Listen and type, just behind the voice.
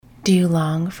Do you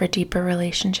long for deeper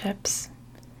relationships?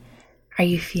 Are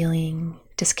you feeling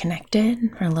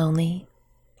disconnected or lonely,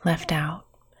 left out,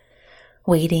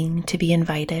 waiting to be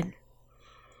invited?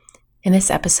 In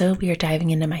this episode, we are diving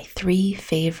into my 3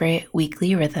 favorite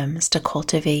weekly rhythms to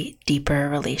cultivate deeper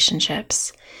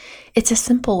relationships. It's a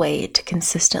simple way to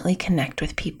consistently connect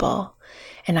with people,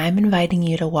 and I'm inviting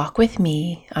you to walk with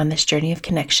me on this journey of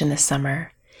connection this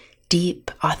summer. Deep,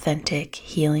 authentic,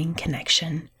 healing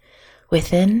connection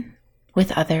within,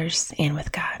 with others, and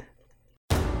with God.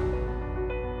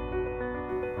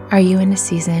 Are you in a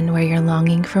season where you're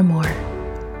longing for more,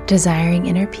 desiring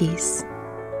inner peace,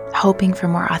 hoping for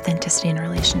more authenticity in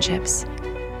relationships?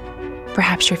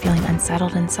 Perhaps you're feeling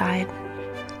unsettled inside,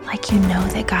 like you know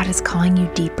that God is calling you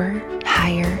deeper,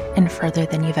 higher, and further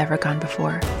than you've ever gone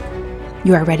before.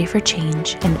 You are ready for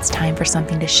change, and it's time for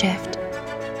something to shift.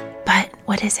 But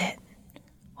what is it?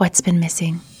 What's been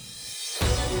missing?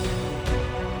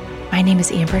 My name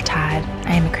is Amber Todd.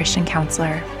 I am a Christian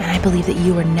counselor, and I believe that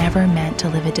you were never meant to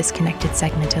live a disconnected,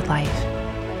 segmented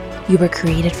life. You were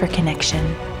created for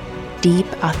connection, deep,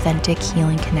 authentic,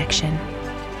 healing connection.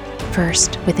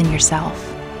 First, within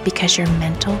yourself, because your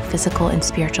mental, physical, and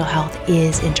spiritual health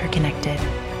is interconnected.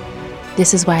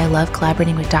 This is why I love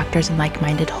collaborating with doctors and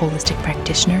like-minded holistic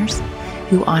practitioners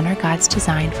who honor God's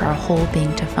design for our whole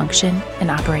being to function and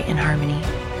operate in harmony.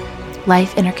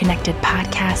 Life Interconnected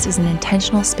Podcast is an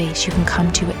intentional space you can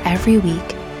come to every week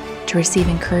to receive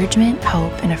encouragement,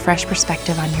 hope, and a fresh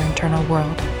perspective on your internal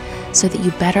world so that you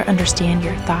better understand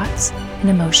your thoughts and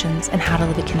emotions and how to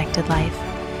live a connected life.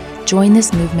 Join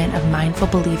this movement of mindful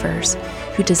believers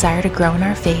who desire to grow in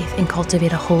our faith and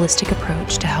cultivate a holistic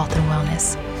approach to health and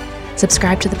wellness.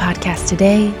 Subscribe to the podcast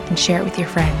today and share it with your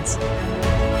friends.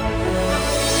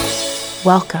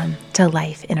 Welcome to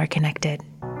Life Interconnected.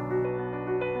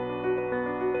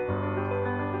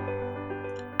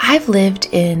 I've lived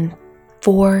in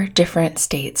 4 different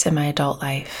states in my adult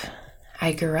life.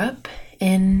 I grew up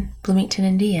in Bloomington,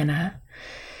 Indiana.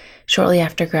 Shortly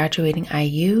after graduating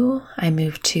IU, I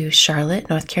moved to Charlotte,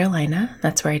 North Carolina.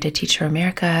 That's where I did Teach for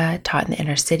America, taught in the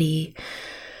inner city.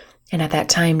 And at that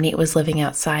time, Nate was living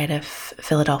outside of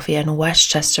Philadelphia in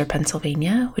Westchester,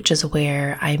 Pennsylvania, which is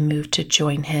where I moved to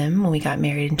join him when we got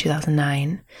married in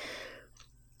 2009.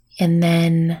 And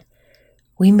then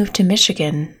we moved to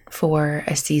Michigan for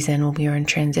a season when we were in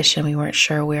transition. We weren't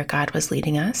sure where God was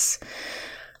leading us,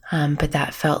 but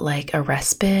that felt like a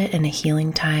respite and a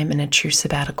healing time and a true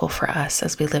sabbatical for us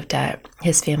as we lived at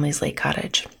his family's lake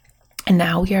cottage. And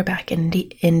now we are back in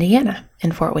Indiana,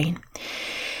 in Fort Wayne.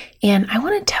 And I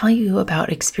want to tell you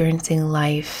about experiencing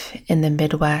life in the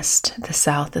Midwest, the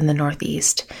South, and the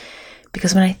Northeast,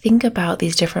 because when I think about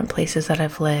these different places that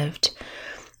I've lived,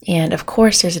 and of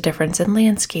course, there's a difference in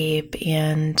landscape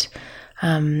and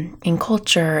in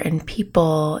culture and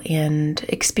people and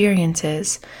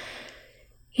experiences,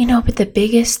 but the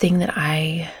biggest thing that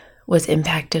I was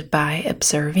impacted by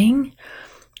observing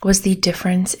was the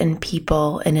difference in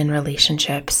people and in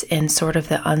relationships and sort of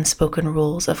the unspoken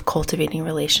rules of cultivating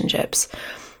relationships.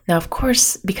 Now, of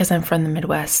course, because I'm from the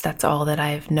Midwest, that's all that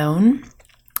I've known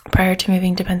prior to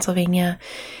moving to Pennsylvania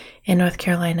and North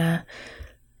Carolina.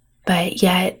 But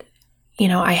yet,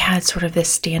 I had sort of this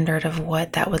standard of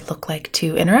what that would look like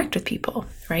to interact with people,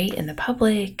 right? In the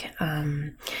public,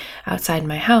 outside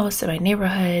my house, in my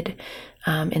neighborhood,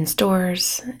 in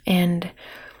stores. And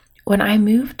when I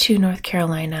moved to North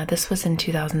Carolina, this was in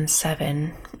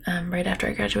 2007, right after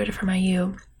I graduated from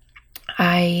IU,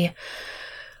 I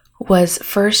was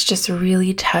first just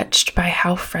really touched by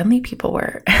how friendly people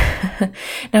were.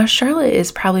 Now, Charlotte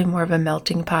is probably more of a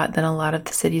melting pot than a lot of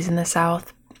the cities in the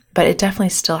South, but it definitely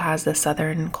still has the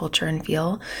Southern culture and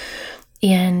feel.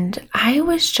 And I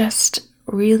was just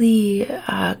really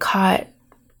caught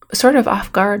sort of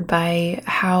off guard by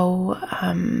how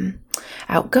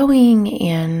outgoing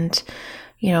and,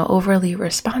 overly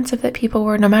responsive that people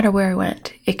were, no matter where I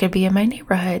went. It could be in my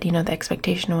neighborhood. The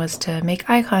expectation was to make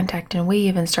eye contact and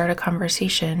wave and start a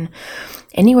conversation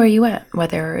anywhere you went,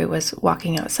 whether it was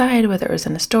walking outside, whether it was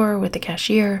in a store with the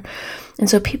cashier. And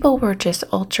so people were just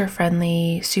ultra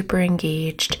friendly, super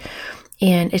engaged.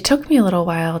 And it took me a little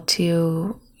while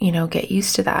to, get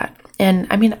used to that. And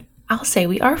I'll say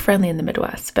we are friendly in the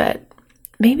Midwest, but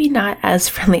maybe not as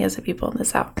friendly as the people in the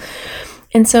South.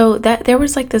 And so that there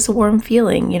was like this warm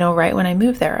feeling, right when I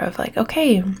moved there of like,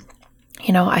 okay,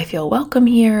 I feel welcome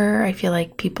here. I feel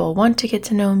like people want to get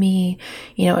to know me.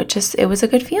 It was a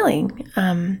good feeling.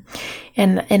 And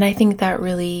I think that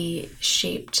really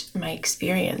shaped my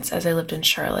experience as I lived in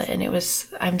Charlotte. And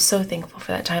I'm so thankful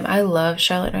for that time. I love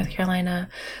Charlotte, North Carolina.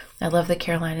 I love the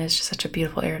Carolinas. It's just such a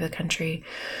beautiful area of the country.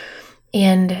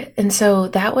 And so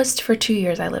that was for 2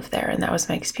 years I lived there, and that was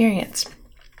my experience.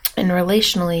 And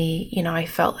relationally, I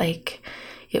felt like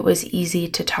it was easy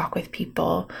to talk with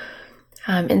people.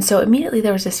 And so immediately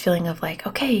there was this feeling of like,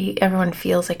 okay, everyone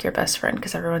feels like your best friend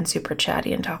because everyone's super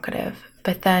chatty and talkative.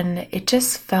 But then it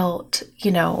just felt,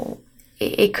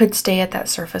 it could stay at that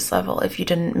surface level if you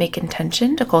didn't make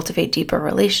intention to cultivate deeper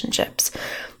relationships.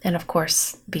 And of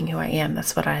course, being who I am,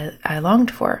 that's what I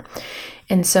longed for.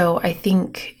 And so I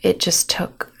think it just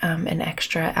took an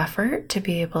extra effort to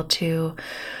be able to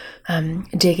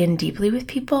dig in deeply with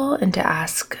people and to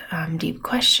ask deep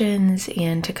questions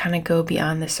and to kind of go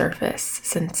beyond the surface,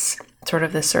 since sort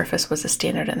of the surface was the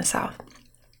standard in the South.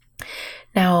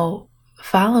 Now,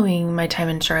 following my time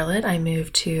in Charlotte, I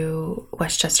moved to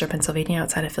Westchester, Pennsylvania,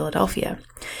 outside of Philadelphia.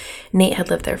 Nate had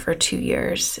lived there for 2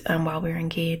 years while we were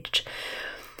engaged.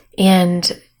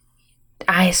 And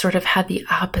I sort of had the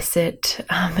opposite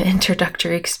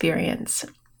introductory experience.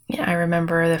 I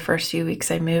remember the first few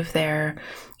weeks I moved there,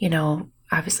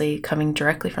 obviously coming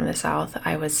directly from the South,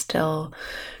 I was still,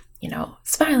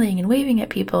 smiling and waving at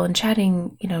people and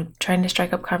chatting, trying to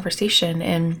strike up conversation.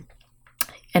 And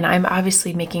I'm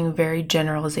obviously making very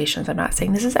generalizations. I'm not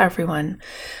saying this is everyone,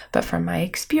 but from my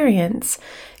experience,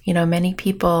 many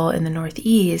people in the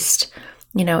Northeast,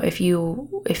 if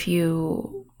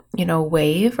you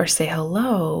wave or say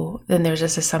hello, then there's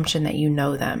this assumption that you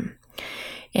know them.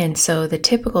 And so the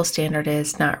typical standard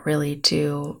is not really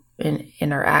to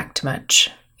interact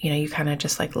much. You kind of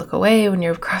just like look away when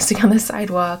you're crossing on the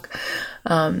sidewalk,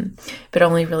 but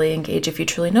only really engage if you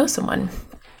truly know someone.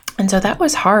 And so that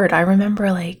was hard. I remember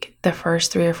like the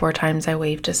first 3 or 4 times I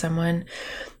waved to someone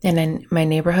and in my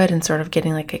neighborhood and sort of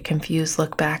getting like a confused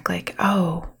look back, like,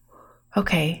 oh,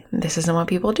 okay, this isn't what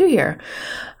people do here.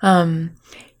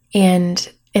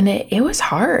 And it was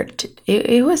hard.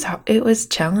 It was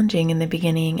challenging in the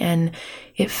beginning, and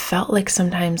it felt like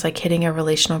sometimes like hitting a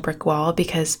relational brick wall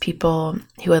because people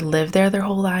who had lived there their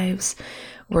whole lives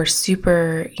were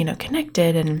super,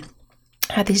 connected and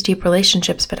had these deep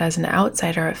relationships. But as an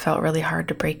outsider, it felt really hard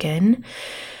to break in.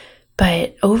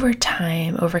 But over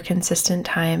time, over consistent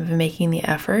time of making the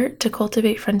effort to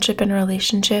cultivate friendship and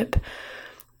relationship,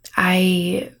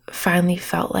 I finally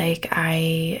felt like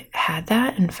I had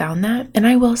that and found that. And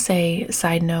I will say,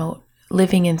 side note,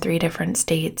 living in 3 different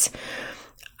states,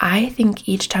 I think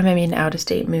each time I made an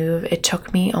out-of-state move, it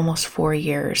took me almost 4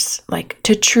 years, like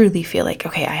to truly feel like,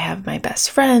 okay, I have my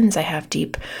best friends, I have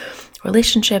deep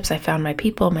relationships, I found my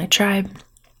people, my tribe.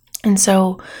 And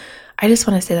so I just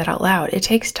want to say that out loud. It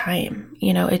takes time,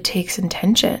 it takes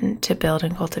intention to build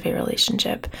and cultivate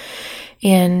relationship.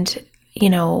 And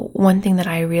one thing that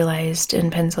I realized in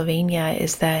Pennsylvania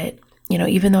is that,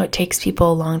 even though it takes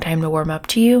people a long time to warm up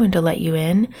to you and to let you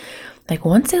in, like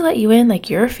once they let you in,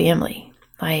 like you're a family,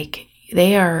 like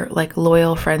they are like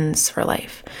loyal friends for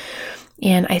life.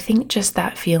 And I think just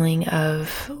that feeling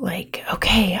of like,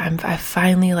 okay, I've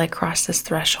finally like crossed this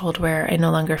threshold where I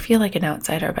no longer feel like an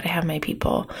outsider, but I have my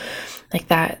people, like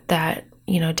that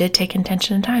did take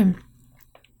intention and time.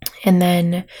 And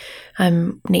then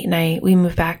Nate and I, we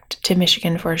moved back to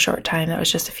Michigan for a short time. That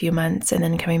was just a few months. And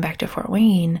then coming back to Fort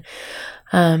Wayne,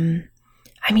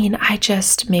 I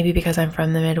just, maybe because I'm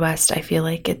from the Midwest, I feel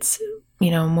like it's,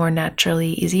 more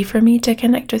naturally easy for me to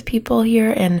connect with people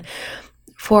here. And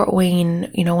Fort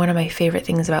Wayne, one of my favorite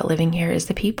things about living here is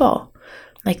the people.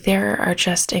 Like there are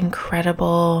just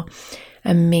incredible,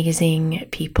 amazing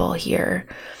people here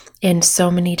in so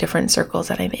many different circles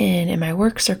that I'm in my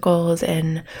work circles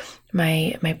and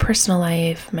my personal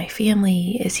life. My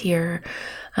family is here.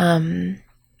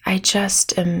 I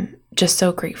just am just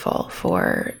so grateful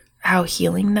for how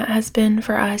healing that has been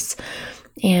for us.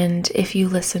 And if you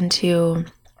listen to,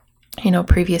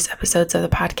 previous episodes of the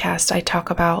podcast, I talk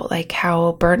about like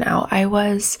how burnt out I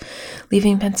was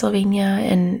leaving Pennsylvania.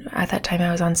 And at that time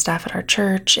I was on staff at our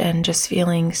church and just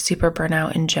feeling super burnt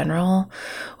out in general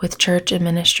with church and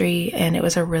ministry. And it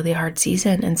was a really hard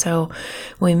season. And so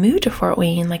when we moved to Fort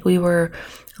Wayne, like we were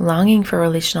longing for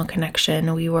relational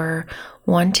connection. We were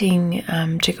wanting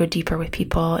to go deeper with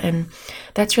people. And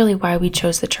that's really why we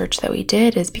chose the church that we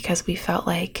did, is because we felt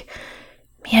like,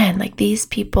 man, like these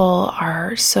people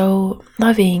are so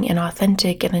loving and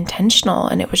authentic and intentional.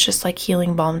 And it was just like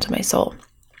healing balm to my soul.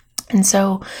 And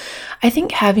so I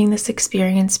think having this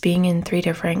experience, being in 3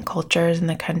 different cultures in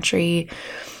the country,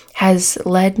 has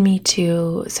led me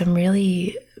to some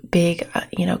really big,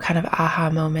 kind of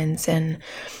aha moments and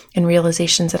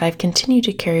realizations that I've continued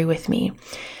to carry with me.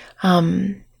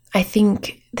 I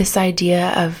think this idea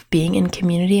of being in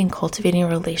community and cultivating a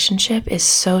relationship is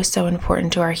so, so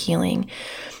important to our healing,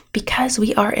 because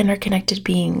we are interconnected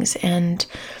beings. And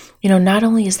not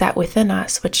only is that within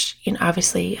us, which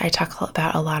obviously I talk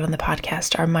about a lot on the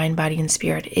podcast, our mind, body, and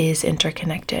spirit is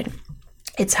interconnected.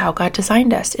 It's how God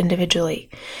designed us individually.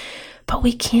 But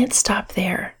we can't stop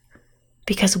there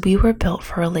because we were built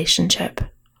for relationship.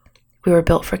 We were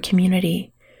built for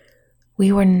community.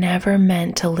 We were never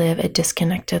meant to live a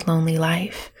disconnected, lonely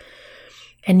life.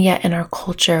 And yet in our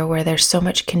culture where there's so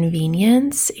much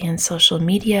convenience and social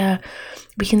media,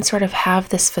 we can sort of have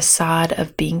this facade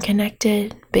of being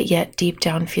connected, but yet deep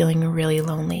down feeling really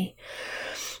lonely.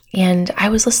 And I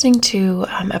was listening to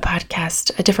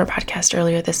a different podcast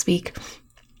earlier this week,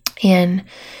 and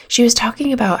she was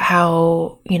talking about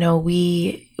how,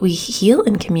 we heal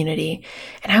in community.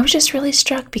 And I was just really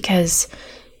struck because,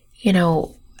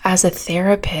 as a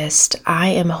therapist, I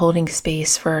am holding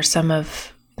space for some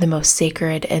of the most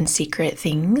sacred and secret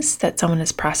things that someone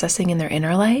is processing in their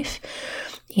inner life.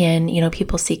 And,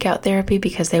 people seek out therapy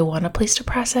because they want a place to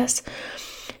process.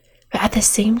 But at the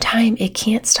same time, it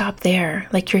can't stop there.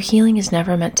 Like, your healing is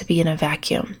never meant to be in a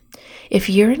vacuum. If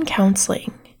you're in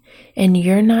counseling and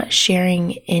you're not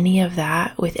sharing any of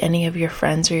that with any of your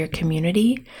friends or your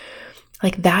community,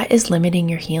 like, that is limiting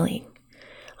your healing.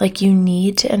 Like, you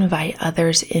need to invite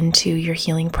others into your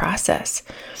healing process.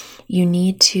 You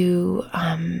need to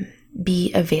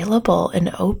be available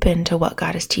and open to what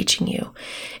God is teaching you.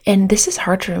 And this is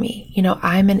hard for me.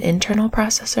 I'm an internal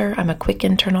processor. I'm a quick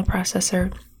internal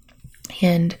processor.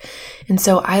 And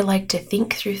so I like to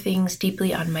think through things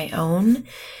deeply on my own.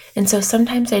 And so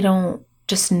sometimes I don't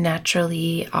just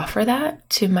naturally offer that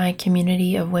to my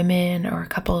community of women or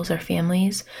couples or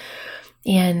families.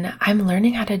 And I'm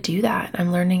learning how to do that.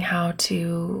 I'm learning how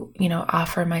to,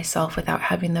 offer myself without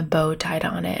having the bow tied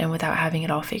on it and without having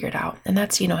it all figured out. And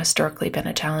that's, historically been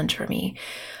a challenge for me,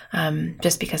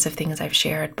 just because of things I've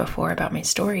shared before about my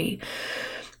story.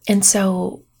 And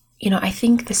so, I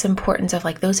think this importance of,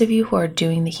 like, those of you who are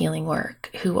doing the healing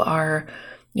work, who are,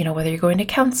 whether you're going to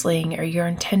counseling or you're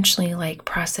intentionally like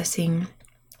processing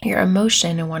your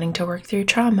emotion and wanting to work through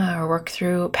trauma or work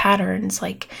through patterns,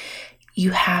 like,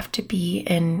 you have to be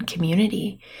in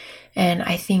community. And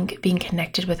I think being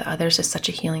connected with others is such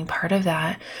a healing part of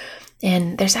that.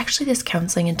 And there's actually this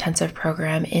counseling intensive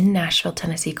program in Nashville,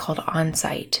 Tennessee called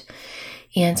Onsite.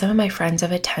 And some of my friends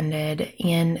have attended,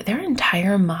 and their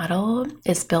entire model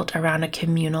is built around a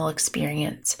communal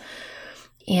experience.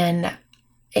 And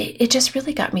it just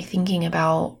really got me thinking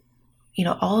about,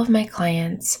 all of my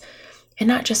clients, and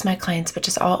not just my clients, but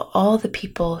just all the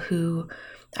people who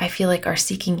I feel like are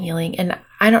seeking healing. And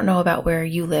I don't know about where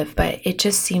you live, but it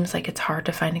just seems like it's hard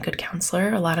to find a good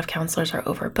counselor. A lot of counselors are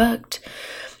overbooked.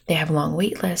 They have long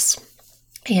wait lists.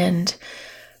 And,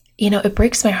 it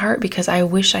breaks my heart because I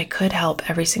wish I could help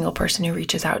every single person who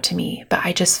reaches out to me, but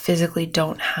I just physically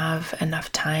don't have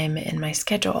enough time in my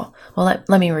schedule. Well,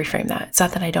 let me reframe that. It's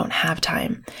not that I don't have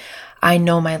time. I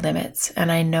know my limits,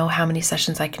 and I know how many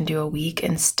sessions I can do a week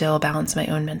and still balance my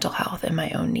own mental health and my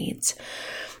own needs.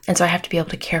 And so I have to be able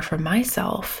to care for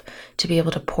myself to be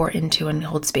able to pour into and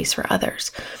hold space for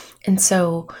others. And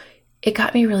so it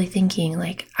got me really thinking,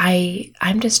 like,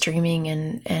 I'm just dreaming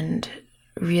and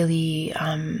really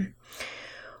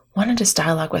wanted to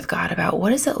dialogue with God about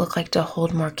what does it look like to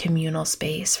hold more communal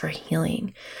space for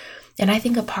healing. And I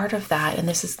think a part of that, and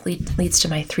this leads to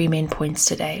my 3 main points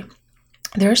today.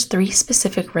 There's 3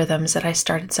 specific rhythms that I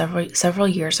started several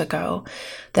years ago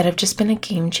that have just been a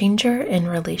game changer in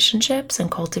relationships and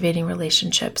cultivating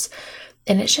relationships.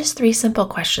 And it's just 3 simple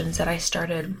questions that I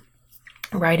started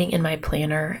writing in my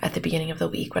planner at the beginning of the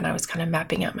week when I was kind of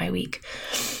mapping out my week.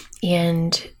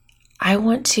 And I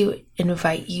want to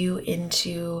invite you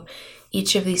into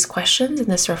each of these questions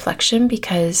and this reflection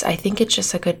because I think it's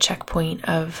just a good checkpoint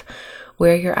of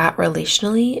where you're at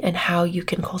relationally and how you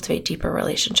can cultivate deeper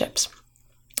relationships.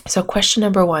 So question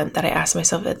number 1 that I asked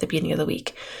myself at the beginning of the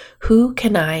week, who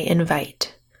can I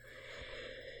invite?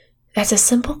 That's a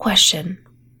simple question,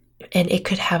 and it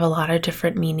could have a lot of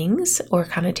different meanings or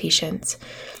connotations.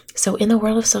 So in the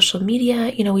world of social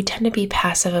media, we tend to be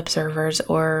passive observers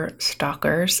or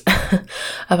stalkers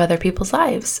of other people's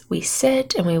lives. We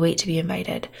sit and we wait to be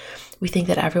invited. We think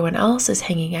that everyone else is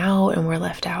hanging out and we're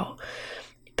left out.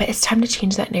 But it's time to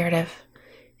change that narrative.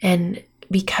 And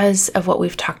because of what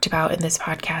we've talked about in this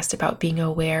podcast about being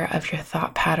aware of your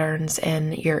thought patterns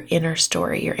and your inner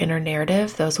story, your inner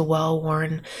narrative, those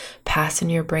well-worn paths in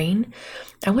your brain,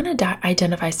 I want to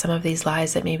identify some of these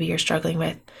lies that maybe you're struggling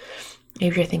with.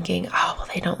 Maybe you're thinking, oh, well,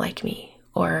 they don't like me,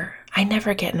 or I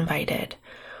never get invited,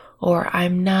 or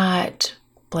I'm not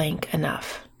blank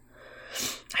enough.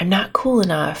 I'm not cool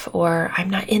enough, or I'm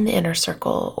not in the inner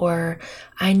circle, or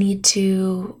I need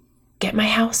to get my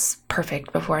house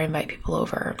perfect before I invite people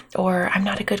over, or I'm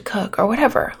not a good cook, or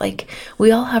whatever. Like,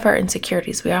 we all have our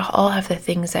insecurities. We all have the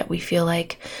things that we feel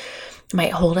like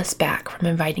might hold us back from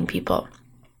inviting people.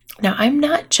 Now, I'm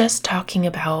not just talking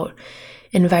about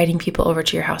inviting people over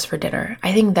to your house for dinner.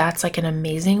 I think that's like an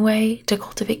amazing way to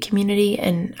cultivate community,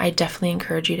 and I definitely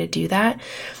encourage you to do that.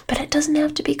 But it doesn't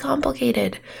have to be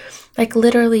complicated. Like,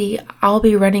 literally, I'll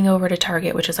be running over to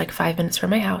Target, which is like 5 minutes from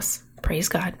my house. Praise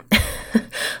God.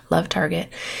 Love Target.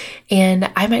 And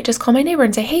I might just call my neighbor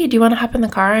and say, hey, do you want to hop in the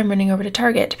car? I'm running over to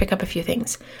Target to pick up a few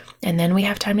things. And then we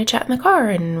have time to chat in the car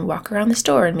and walk around the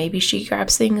store. And maybe she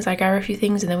grabs things, I grab a few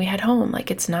things, and then we head home. Like,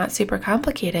 it's not super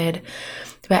complicated.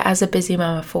 But as a busy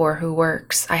mom of 4 who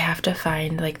works, I have to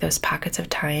find like those pockets of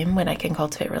time when I can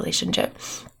cultivate relationship.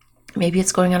 Maybe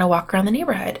it's going on a walk around the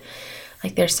neighborhood.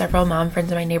 Like, there's several mom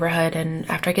friends in my neighborhood, and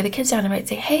after I get the kids down, I might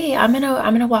say, hey, I'm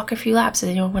gonna walk a few laps. Does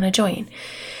anyone want to join?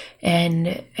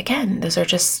 And again, those are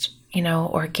just,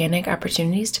 organic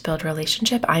opportunities to build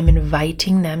relationship. I'm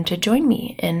inviting them to join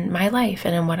me in my life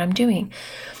and in what I'm doing.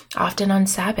 Often on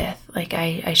Sabbath, like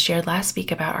I shared last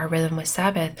week about our rhythm with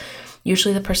Sabbath,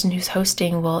 usually the person who's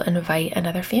hosting will invite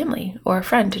another family or a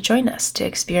friend to join us to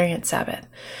experience Sabbath.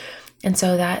 And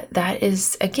so that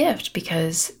is a gift,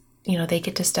 because they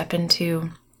get to step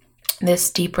into this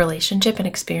deep relationship and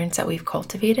experience that we've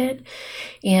cultivated.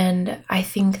 And I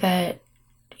think that,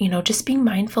 just being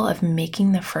mindful of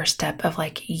making the first step of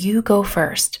like, you go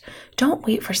first. Don't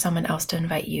wait for someone else to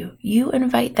invite you. You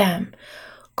invite them.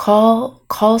 Call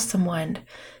someone,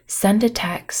 send a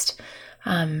text,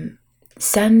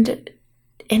 send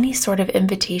any sort of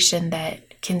invitation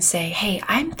that can say, hey,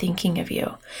 I'm thinking of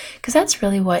you. Because that's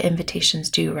really what invitations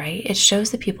do, right? It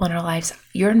shows the people in our lives,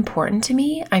 you're important to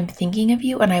me, I'm thinking of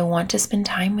you, and I want to spend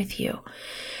time with you.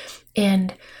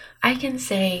 And I can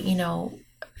say,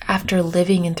 after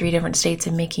living in 3 different states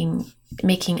and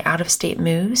making out-of-state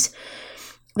moves,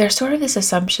 there's sort of this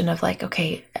assumption of like,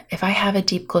 okay, if I have a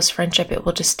deep, close friendship, it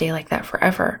will just stay like that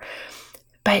forever.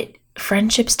 But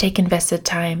friendships take invested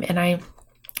time. And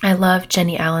I love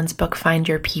Jenny Allen's book, Find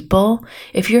Your People.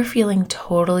 If you're feeling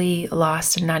totally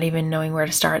lost and not even knowing where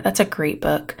to start, that's a great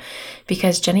book,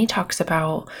 because Jenny talks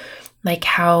about like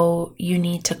how you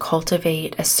need to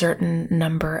cultivate a certain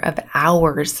number of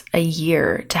hours a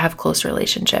year to have close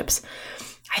relationships.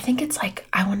 I think it's like,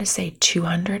 I want to say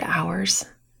 200 hours.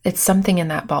 It's something in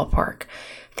that ballpark.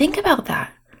 Think about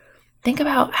that. Think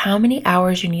about how many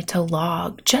hours you need to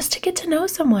log just to get to know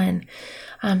someone,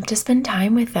 to spend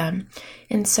time with them.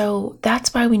 And so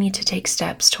that's why we need to take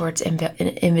steps towards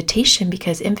invitation,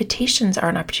 because invitations are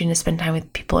an opportunity to spend time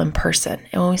with people in person.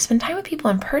 And when we spend time with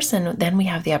people in person, then we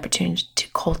have the opportunity to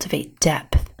cultivate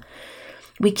depth.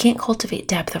 We can't cultivate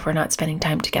depth if we're not spending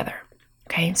time together.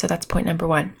 Okay, so that's point number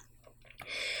 1.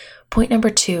 Point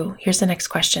number 2, here's the next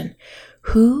question.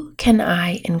 Who can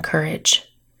I encourage?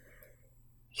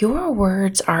 Your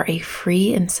words are a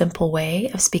free and simple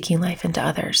way of speaking life into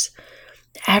others.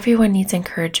 Everyone needs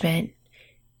encouragement,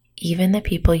 even the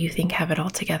people you think have it all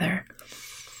together.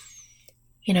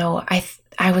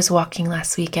 I was walking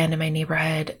last weekend in my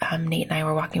neighborhood. Nate and I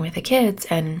were walking with the kids,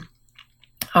 and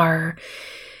our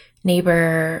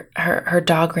neighbor, her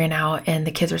dog ran out, and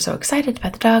the kids were so excited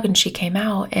about the dog, and she came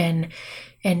out and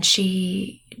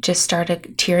she just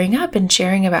started tearing up and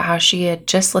sharing about how she had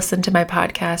just listened to my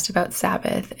podcast about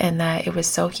Sabbath, and that it was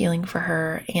so healing for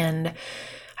her, and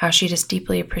how she just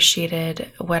deeply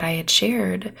appreciated what I had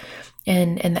shared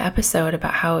in the episode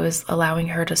about how it was allowing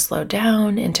her to slow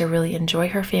down and to really enjoy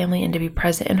her family and to be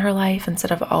present in her life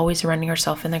instead of always running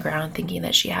herself in the ground thinking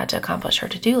that she had to accomplish her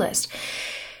to-do list.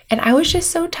 And I was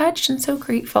just so touched and so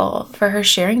grateful for her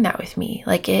sharing that with me.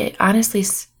 Like, it honestly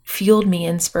fueled me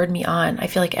and spurred me on. I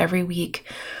feel like every week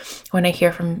when I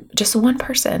hear from just one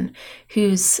person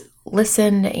who's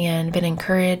listened and been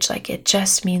encouraged, like, it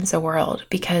just means the world,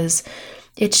 because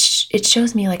it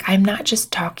shows me like I'm not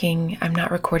just talking, I'm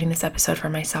not recording this episode for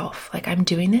myself. Like, I'm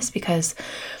doing this because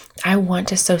I want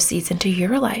to sow seeds into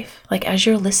your life. Like, as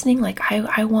you're listening, like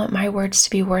I want my words to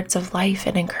be words of life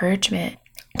and encouragement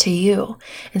to you.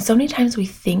 And so many times we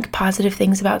think positive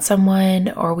things about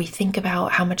someone, or we think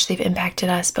about how much they've impacted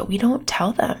us, but we don't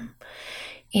tell them.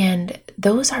 And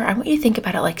I want you to think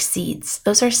about it like seeds.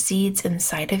 Those are seeds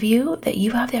inside of you that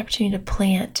you have the opportunity to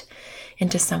plant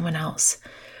into someone else.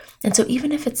 And so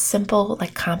even if it's simple,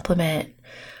 like compliment,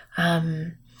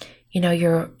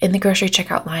 you're in the grocery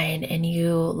checkout line and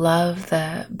you love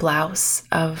the blouse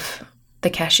of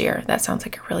the cashier. That sounds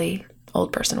like a really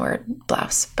old person word,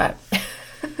 blouse, but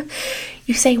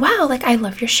you say, wow, like, I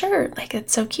love your shirt. Like,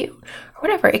 it's so cute, or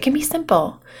whatever. It can be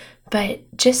simple,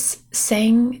 But just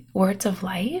saying words of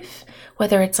life,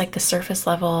 whether it's like the surface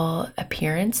level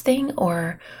appearance thing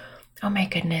or, oh my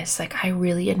goodness, like I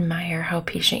really admire how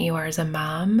patient you are as a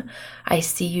mom. I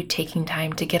see you taking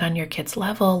time to get on your kids'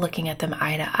 level, looking at them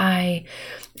eye to eye,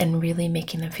 and really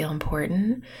making them feel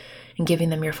important and giving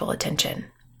them your full attention.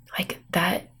 Like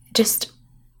that just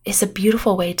is a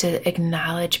beautiful way to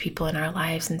acknowledge people in our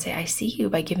lives and say, I see you,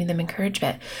 by giving them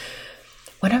encouragement.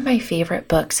 One of my favorite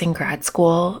books in grad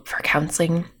school for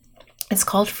counseling is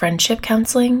called Friendship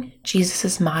Counseling,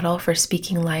 Jesus' Model for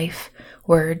Speaking Life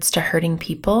Words to Hurting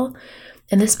People.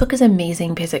 And this book is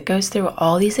amazing because it goes through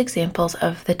all these examples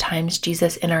of the times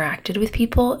Jesus interacted with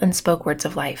people and spoke words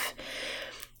of life.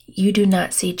 You do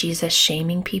not see Jesus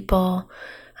shaming people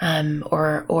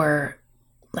or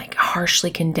like harshly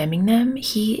condemning them.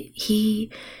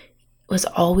 He was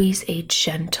always a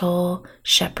gentle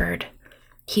shepherd.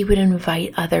 He would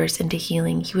invite others into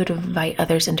healing. He would invite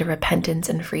others into repentance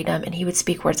and freedom, and he would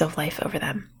speak words of life over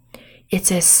them.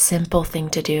 It's a simple thing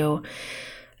to do.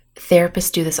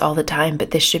 Therapists do this all the time,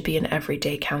 but this should be an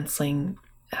everyday counseling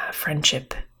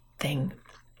friendship thing,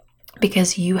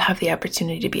 because you have the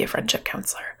opportunity to be a friendship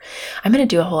counselor. I'm going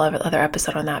to do a whole other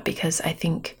episode on that, because I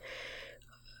think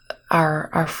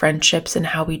our friendships and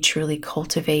how we truly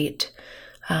cultivate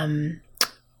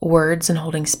words and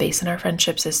holding space in our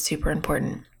friendships is super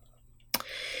important.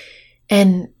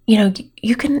 And,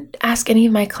 you can ask any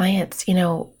of my clients,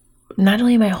 not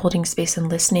only am I holding space and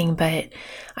listening, but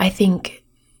I think,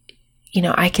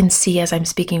 I can see as I'm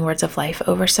speaking words of life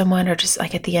over someone, or just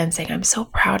like at the end saying, I'm so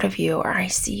proud of you, or I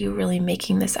see you really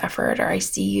making this effort, or I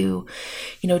see you,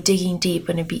 digging deep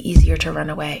when it'd be easier to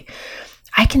run away.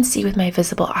 I can see with my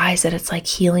visible eyes that it's like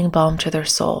healing balm to their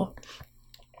soul.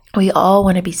 We all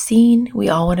want to be seen. We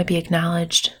all want to be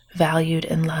acknowledged, valued,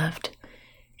 and loved.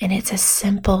 And it's a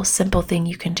simple, simple thing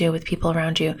you can do with people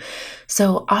around you.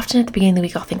 So often at the beginning of the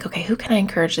week, I'll think, okay, who can I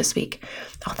encourage this week?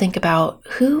 I'll think about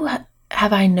who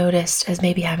have I noticed as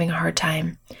maybe having a hard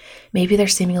time. Maybe they're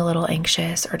seeming a little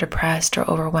anxious or depressed or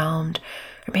overwhelmed,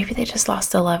 or maybe they just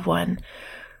lost a loved one,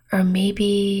 or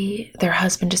maybe their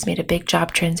husband just made a big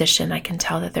job transition. I can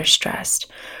tell that they're stressed.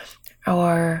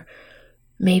 Or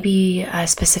maybe a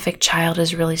specific child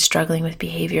is really struggling with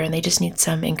behavior and they just need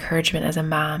some encouragement as a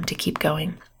mom to keep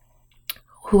going.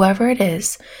 Whoever it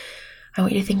is, I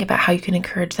want you to think about how you can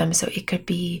encourage them. So it could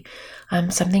be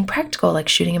something practical, like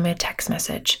shooting them a text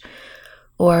message,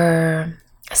 or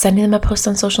sending them a post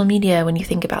on social media when you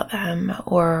think about them,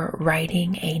 or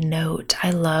writing a note.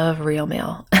 I love real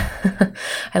mail.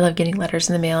 I love getting letters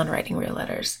in the mail and writing real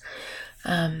letters.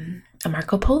 A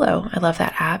Marco Polo. I love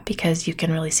that app because you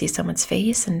can really see someone's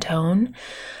face and tone.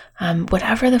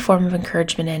 Whatever the form of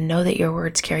encouragement in, know that your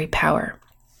words carry power.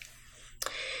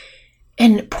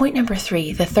 And point number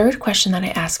 3, the third question that I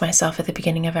ask myself at the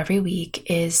beginning of every week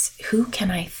is, who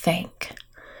can I thank?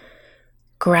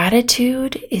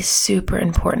 Gratitude is super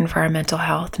important for our mental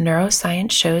health.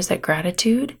 Neuroscience shows that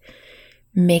gratitude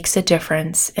makes a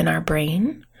difference in our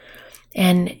brain.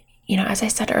 And as I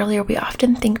said earlier, we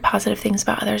often think positive things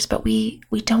about others, but we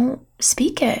don't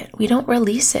speak it. We don't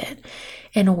release it.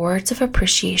 And words of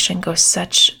appreciation go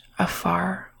such a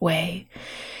far way.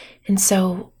 And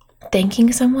so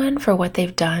thanking someone for what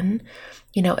they've done,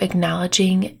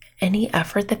 acknowledging any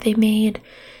effort that they made,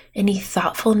 any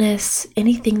thoughtfulness,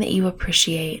 anything that you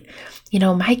appreciate.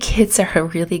 My kids are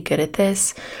really good at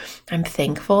this. I'm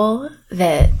thankful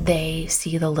that they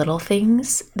see the little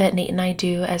things that Nate and I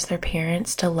do as their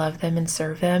parents to love them and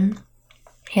serve them.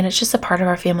 And it's just a part of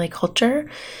our family culture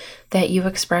that you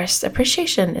express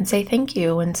appreciation and say thank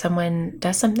you when someone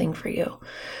does something for you.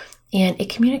 And it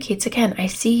communicates, again, I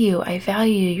see you, I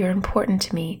value you, you're important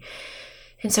to me.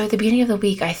 And so at the beginning of the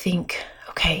week, I think,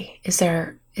 okay, is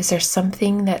there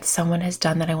something that someone has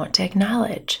done that I want to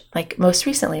acknowledge? Like most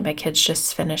recently, my kids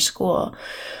just finished school.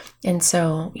 And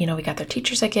so, we got their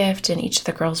teachers a gift, and each of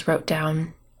the girls wrote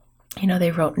down, they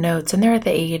wrote notes, and they're at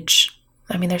the age,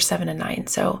 they're 7 and 9.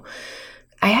 So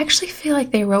I actually feel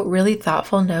like they wrote really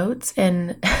thoughtful notes,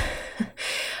 and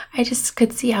I just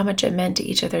could see how much it meant to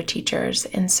each of their teachers.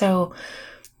 And so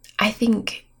I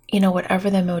think, whatever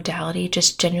the modality,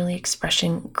 just genuinely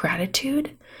expressing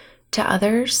gratitude to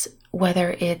others,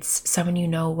 whether it's someone you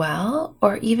know well,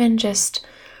 or even just,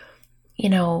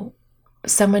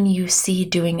 someone you see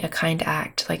doing a kind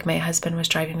act. Like my husband was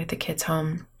driving with the kids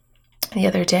home the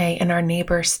other day, and our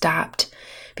neighbor stopped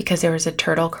because there was a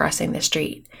turtle crossing the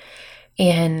street,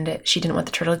 and she didn't want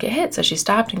the turtle to get hit. So she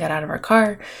stopped and got out of our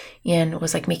car and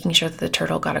was like making sure that the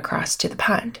turtle got across to the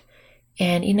pond.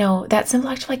 And, that simple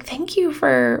act of like, thank you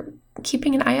for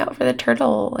keeping an eye out for the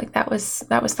turtle. Like that was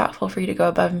thoughtful for you to go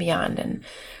above and beyond. And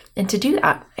And to do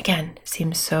that, again,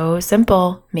 seems so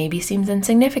simple, maybe seems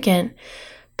insignificant,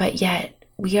 but yet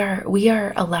we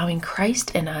are allowing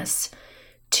Christ in us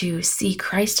to see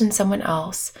Christ in someone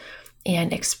else,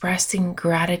 and expressing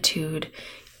gratitude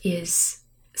is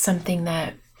something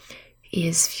that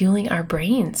is fueling our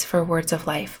brains for words of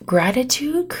life.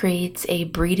 Gratitude creates a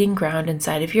breeding ground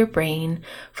inside of your brain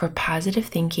for positive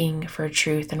thinking, for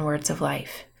truth, and words of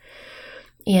life.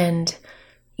 And,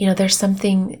 there's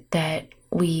something that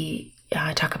we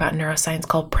talk about in neuroscience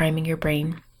called priming your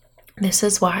brain. This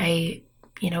is why,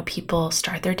 people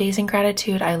start their days in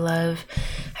gratitude. I love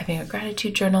having a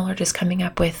gratitude journal, or just coming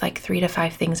up with like 3 to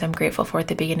 5 things I'm grateful for at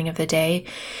the beginning of the day.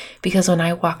 Because when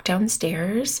I walk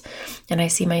downstairs and I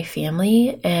see my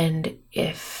family, and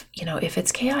if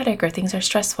it's chaotic or things are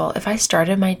stressful, if I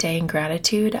started my day in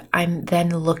gratitude, I'm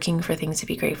then looking for things to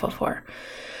be grateful for.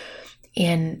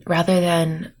 And rather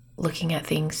than looking at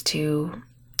things to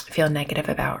feel negative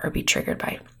about or be triggered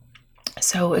by.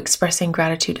 So expressing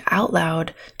gratitude out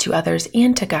loud to others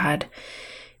and to God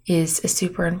is a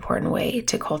super important way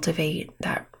to cultivate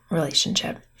that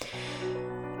relationship.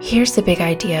 Here's the big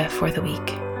idea for the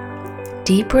week.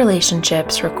 Deep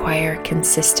relationships require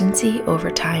consistency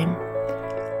over time,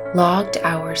 logged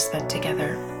hours spent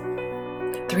together.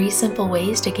 3 simple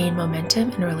ways to gain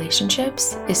momentum in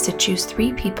relationships is to choose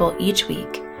 3 people each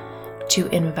week to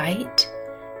invite,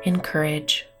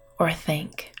 encourage, or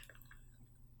thank.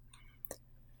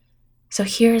 So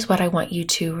here's what I want you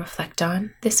to reflect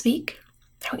on this week.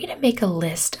 I want you to make a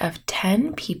list of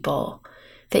 10 people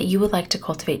that you would like to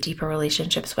cultivate deeper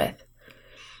relationships with.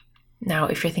 Now,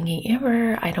 if you're thinking,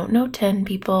 Amber, I don't know 10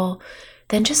 people,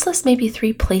 then just list maybe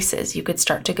 3 places you could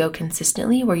start to go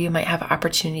consistently where you might have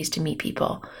opportunities to meet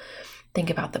people. Think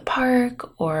about the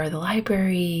park or the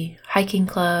library, hiking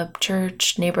club,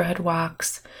 church, neighborhood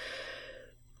walks.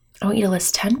 I want you to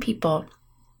list 10 people.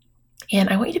 And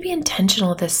I want you to be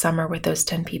intentional this summer with those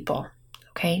 10 people,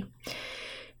 okay?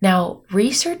 Now,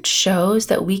 research shows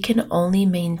that we can only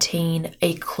maintain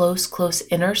a close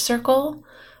inner circle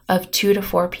of 2 to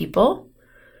 4 people.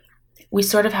 We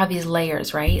sort of have these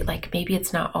layers, right? Like maybe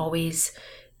it's not all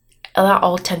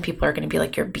 10 people are going to be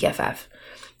like your BFF,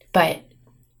 but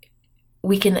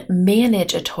we can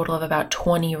manage a total of about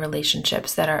 20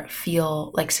 relationships that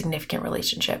feel like significant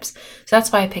relationships. So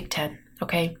that's why I picked 10,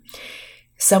 okay?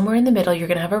 Somewhere in the middle, you're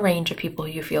going to have a range of people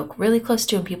who you feel really close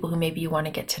to and people who maybe you want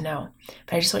to get to know.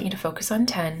 But I just want you to focus on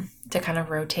 10 to kind of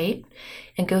rotate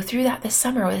and go through that this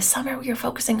summer. This summer, you're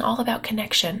focusing all about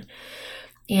connection.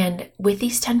 And with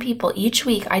these 10 people each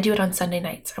week, I do it on Sunday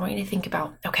nights. I want you to think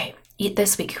about, okay,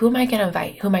 this week, who am I going to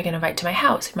invite? Who am I going to invite to my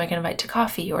house? Who am I going to invite to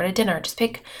coffee or to dinner? Just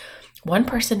pick one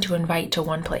person to invite to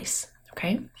one place,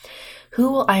 okay? Who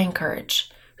will I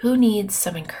encourage? Who needs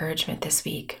some encouragement this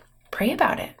week? Pray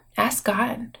about it. Ask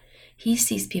God. He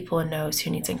sees people and knows who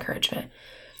needs encouragement.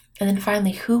 And then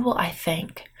finally, who will I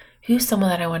thank? Who's someone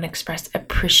that I want to express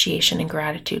appreciation and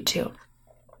gratitude to?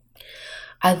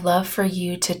 I'd love for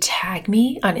you to tag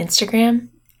me on Instagram,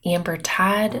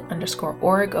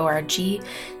 AmberTodd_org, O-R-G.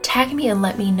 Tag me and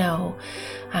let me know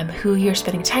who you're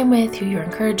spending time with, who you're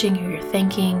encouraging, who you're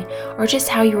thanking, or just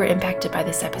how you were impacted by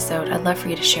this episode. I'd love for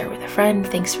you to share it with a friend.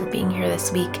 Thanks for being here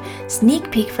this week.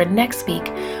 Sneak peek for next week,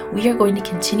 we are going to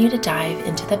continue to dive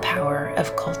into the power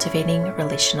of cultivating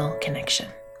relational connection.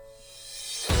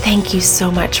 Thank you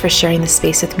so much for sharing this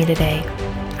space with me today.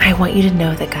 I want you to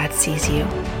know that God sees you.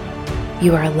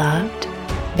 You are loved,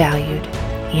 valued,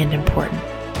 and important.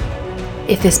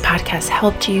 If this podcast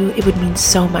helped you, it would mean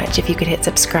so much if you could hit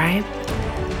subscribe,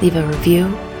 leave a review,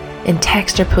 and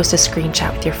text or post a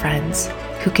screenshot with your friends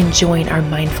who can join our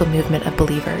mindful movement of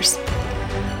believers.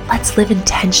 Let's live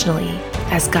intentionally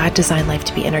as God designed life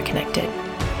to be interconnected.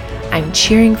 I'm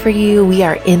cheering for you. We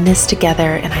are in this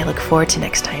together, and I look forward to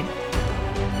next time.